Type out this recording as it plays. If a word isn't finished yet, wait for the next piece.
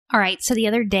All right, so the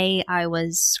other day I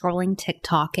was scrolling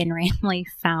TikTok and randomly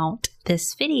found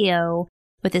this video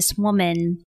with this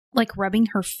woman like rubbing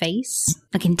her face,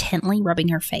 like intently rubbing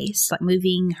her face, like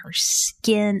moving her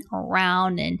skin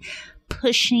around and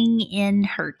pushing in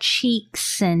her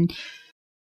cheeks. And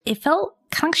it felt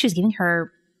kind of like she was giving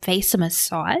her face a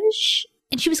massage.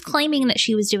 And she was claiming that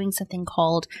she was doing something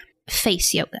called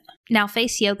face yoga. Now,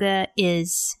 face yoga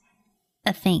is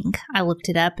a thing. I looked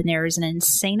it up and there's an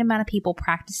insane amount of people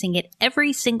practicing it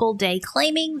every single day,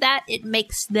 claiming that it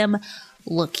makes them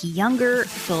look younger,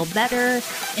 feel better,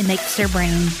 and makes their brain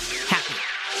happy.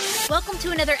 Welcome to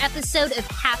another episode of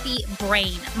Happy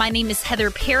Brain. My name is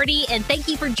Heather Parody, and thank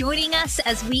you for joining us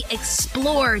as we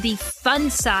explore the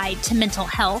fun side to mental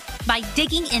health by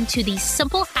digging into the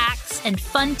simple hacks and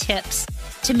fun tips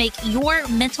to make your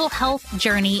mental health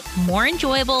journey more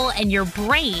enjoyable and your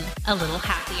brain a little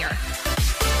happier.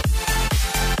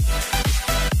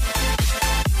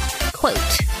 Quote,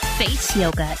 face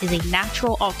yoga is a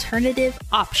natural alternative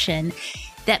option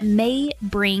that may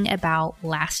bring about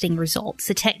lasting results.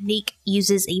 The technique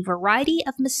uses a variety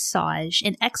of massage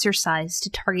and exercise to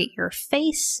target your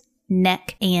face,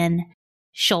 neck, and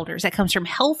shoulders. That comes from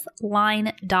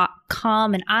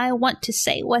healthline.com. And I want to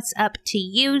say what's up to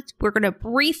you. We're going to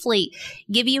briefly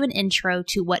give you an intro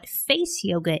to what face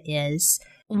yoga is,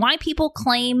 why people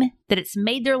claim that it's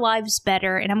made their lives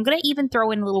better. And I'm going to even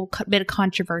throw in a little bit of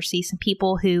controversy. Some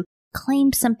people who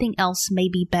claim something else may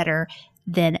be better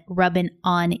than rubbing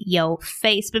on your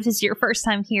face. But if this is your first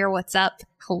time here, what's up?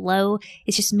 Hello.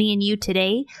 It's just me and you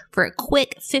today for a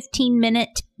quick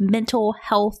 15-minute mental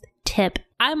health tip.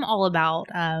 I'm all about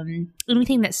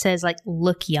anything that says like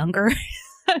look younger.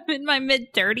 I'm in my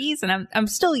mid-30s and I'm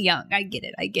still young. I get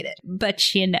it.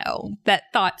 But you know, that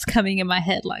thought's coming in my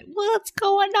head like, what's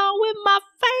going on with my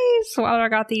face? Well, I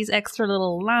got these extra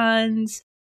little lines.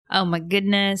 Oh my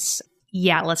goodness.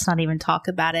 Yeah, let's not even talk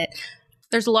about it.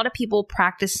 There's a lot of people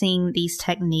practicing these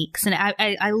techniques, and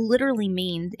I literally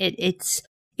mean it's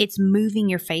moving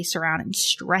your face around and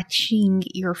stretching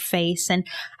your face. And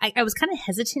I was kind of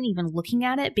hesitant even looking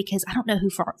at it because I don't know who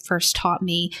first taught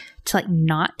me to like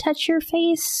not touch your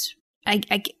face. I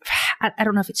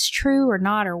don't know if it's true or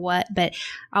not or what, but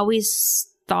I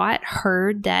always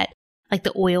heard that like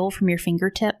the oil from your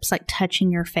fingertips, like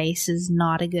touching your face is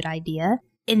not a good idea.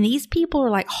 And these people are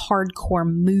like hardcore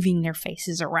moving their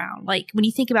faces around. Like when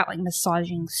you think about like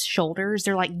massaging shoulders,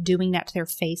 they're like doing that to their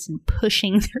face and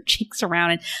pushing their cheeks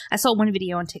around. And I saw one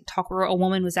video on TikTok where a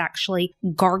woman was actually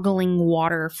gargling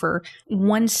water for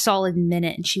 1 solid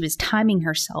minute and she was timing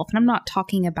herself. And I'm not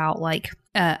talking about like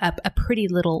a pretty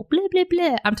little blah, blah,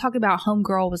 blah. I'm talking about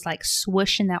homegirl was like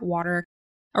swishing that water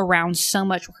around so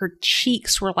much her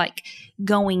cheeks were like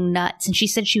going nuts, and she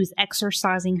said she was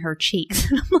exercising her cheeks.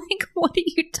 And I'm like, what are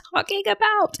you talking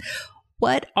about?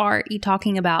 But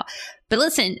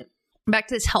listen, back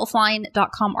to this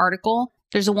healthline.com article.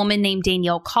 There's a woman named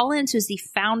Danielle Collins who's the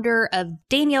founder of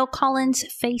Danielle Collins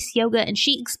Face Yoga, and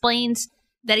she explains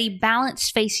that a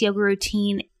balanced face yoga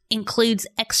routine includes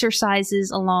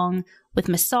exercises along with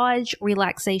massage,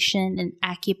 relaxation, and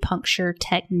acupuncture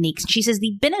techniques. She says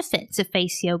the benefits of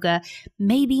face yoga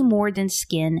may be more than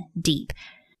skin deep.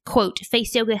 Quote,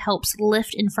 face yoga helps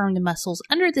lift and firm the muscles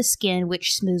under the skin,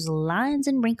 which smooths lines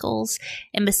and wrinkles,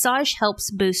 and massage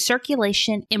helps boost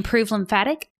circulation, improve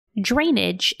lymphatic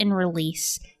drainage, and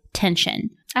release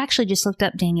tension. I actually just looked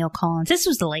up Danielle Collins. This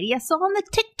was the lady I saw on the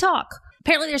TikTok.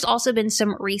 Apparently, there's also been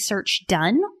some research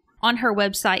done. On her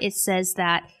website, it says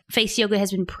that face yoga has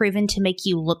been proven to make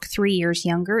you look 3 years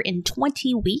younger in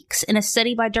 20 weeks in a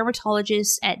study by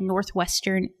dermatologists at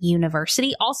Northwestern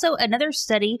University. Also, another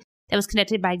study that was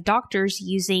conducted by doctors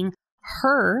using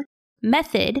her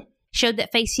method showed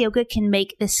that face yoga can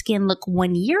make the skin look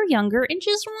 1 year younger in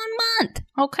just 1 month.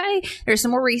 Okay, there's some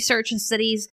more research and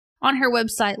studies on her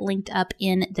website linked up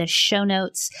in the show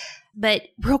notes. But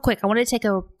real quick, I want to take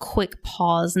a quick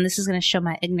pause, and this is going to show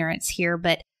my ignorance here,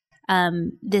 but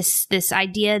this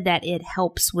idea that it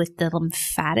helps with the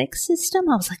lymphatic system.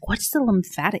 I was like, what's the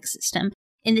lymphatic system?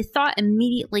 And the thought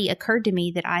immediately occurred to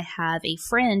me that I have a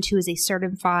friend who is a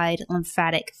certified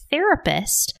lymphatic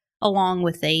therapist, along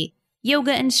with a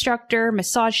yoga instructor,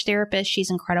 massage therapist.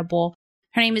 She's incredible.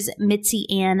 Her name is Mitzi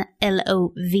Ann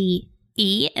Love.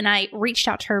 And I reached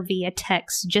out to her via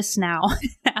text just now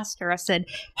and asked her, I said,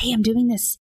 hey, I'm doing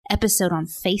this episode on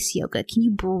face yoga. Can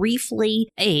you briefly,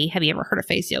 A, have you ever heard of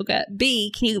face yoga?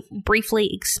 B, can you briefly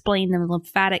explain the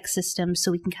lymphatic system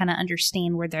so we can kind of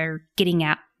understand where they're getting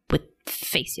at with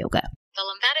face yoga? The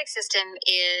lymphatic system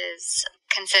is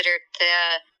considered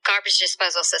the garbage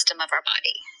disposal system of our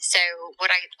body. So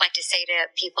what I like to say to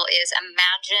people is,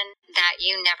 imagine that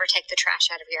you never take the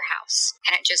trash out of your house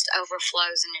and it just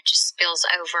overflows and it just spills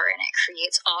over and it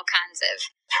creates all kinds of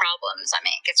problems. I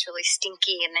mean, it gets really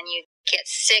stinky and then you get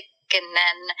sick and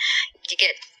then you go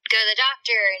to the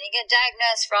doctor and you get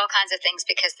diagnosed for all kinds of things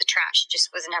because the trash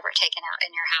just was never taken out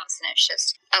in your house and it's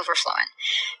just overflowing.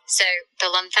 So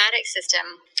the lymphatic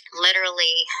system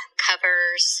literally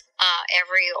covers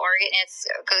every organ. It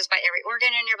goes by every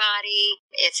organ in your body.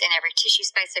 It's in every tissue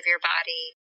space of your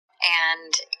body.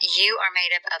 And you are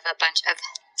made up of a bunch of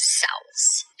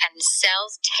cells. And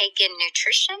cells take in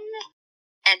nutrition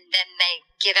and then they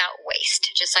give out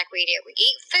waste, just like we do. We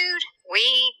eat food,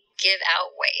 we give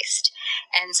out waste.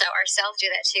 And so our cells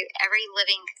do that too. Every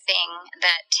living thing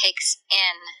that takes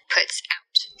in puts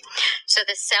out. So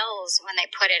the cells, when they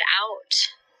put it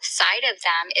out, side of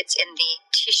them, it's in the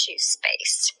tissue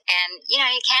space. And, you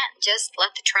can't just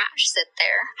let the trash sit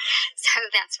there. So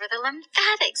that's where the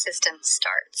lymphatic system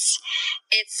starts.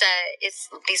 It's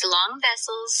these long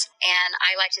vessels, and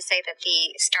I like to say that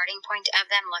the starting point of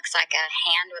them looks like a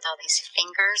hand with all these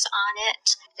fingers on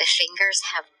it. The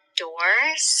fingers have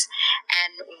doors,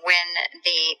 and when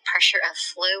the pressure of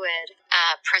fluid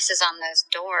presses on those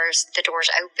doors, the doors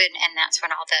open, and that's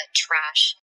when all the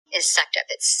trash is sucked up.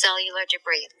 It's cellular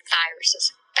debris,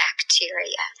 viruses,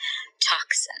 bacteria,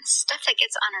 toxins, stuff that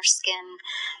gets on our skin,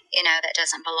 that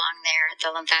doesn't belong there.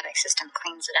 The lymphatic system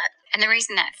cleans it up. And the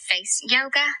reason that face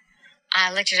yoga,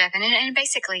 I looked it up, and it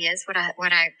basically is what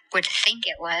I would think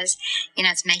it was.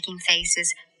 It's making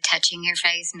faces, touching your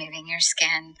face, moving your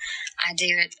skin. I do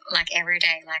it like every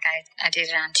day. Like I did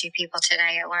it on 2 people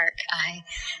today at work. I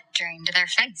drained their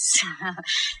face.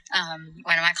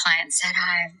 One of my clients said,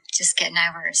 I'm just getting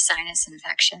over a sinus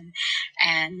infection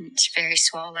and very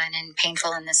swollen and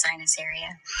painful in the sinus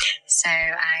area. So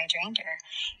I drained her,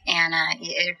 and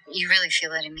you really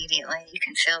feel it immediately. You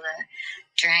can feel the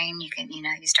drain. You can,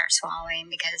 you start swallowing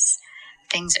because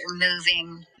things are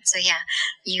moving. So yeah,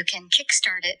 you can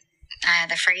kickstart it.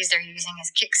 The phrase they're using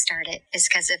is kickstart it, is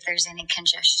because if there's any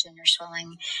congestion or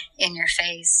swelling in your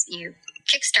face, you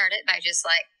kickstart it by just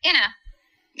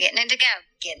getting it to go,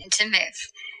 getting it to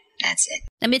move. That's it.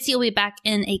 Now, Mitzi will be back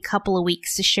in a couple of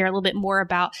weeks to share a little bit more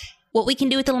about what we can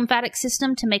do with the lymphatic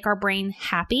system to make our brain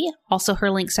happy. Also,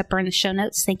 her links up are in the show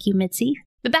notes. Thank you, Mitzi.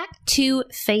 But back to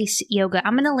face yoga.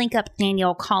 I'm going to link up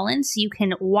Danielle Collins. You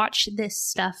can watch this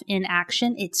stuff in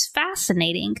action. It's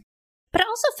fascinating. But I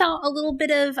also felt a little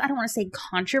bit of, I don't want to say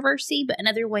controversy, but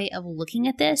another way of looking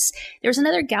at this. There's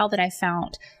another gal that I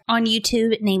found on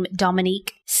YouTube named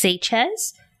Dominique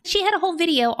Sanchez. She had a whole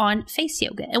video on face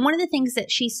yoga. And one of the things that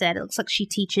she said, it looks like she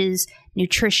teaches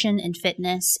nutrition and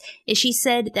fitness, is she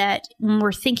said that when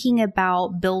we're thinking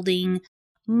about building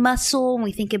muscle, when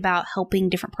we think about helping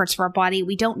different parts of our body,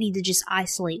 we don't need to just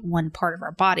isolate one part of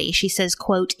our body. She says,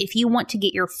 quote, if you want to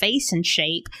get your face in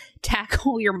shape,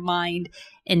 tackle your mind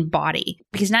and body,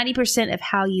 because 90% of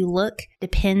how you look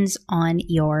depends on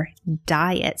your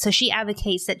diet. So she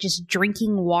advocates that just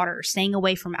drinking water, staying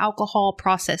away from alcohol,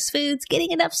 processed foods,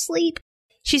 getting enough sleep,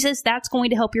 she says that's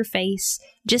going to help your face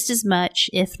just as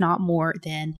much, if not more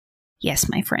than, yes,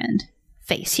 my friend,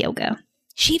 face yoga.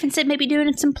 She even said maybe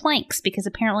doing some planks because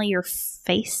apparently your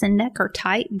face and neck are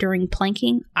tight during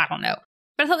planking. I don't know.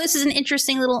 But I thought this is an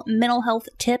interesting little mental health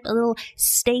tip, a little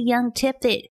stay young tip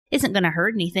that isn't going to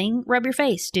hurt anything. Rub your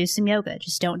face, do some yoga.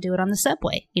 Just don't do it on the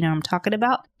subway. You know what I'm talking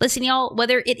about? Listen, y'all,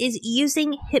 whether it is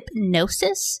using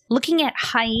hypnosis, looking at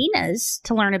hyenas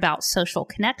to learn about social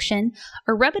connection,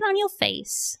 or rubbing on your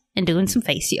face and doing some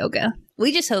face yoga,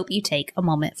 we just hope you take a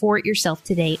moment for yourself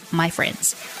today, my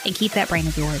friends, and keep that brain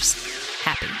of yours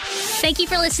happy. Thank you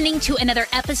for listening to another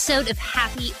episode of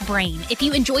Happy Brain. If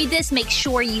you enjoyed this, make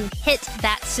sure you hit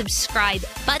that subscribe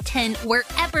button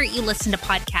wherever you listen to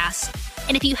podcasts.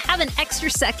 And if you have an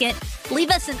extra second, leave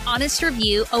us an honest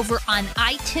review over on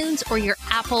iTunes or your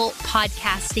Apple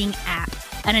podcasting app.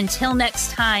 And until next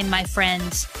time, my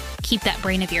friends, keep that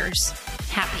brain of yours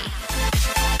happy.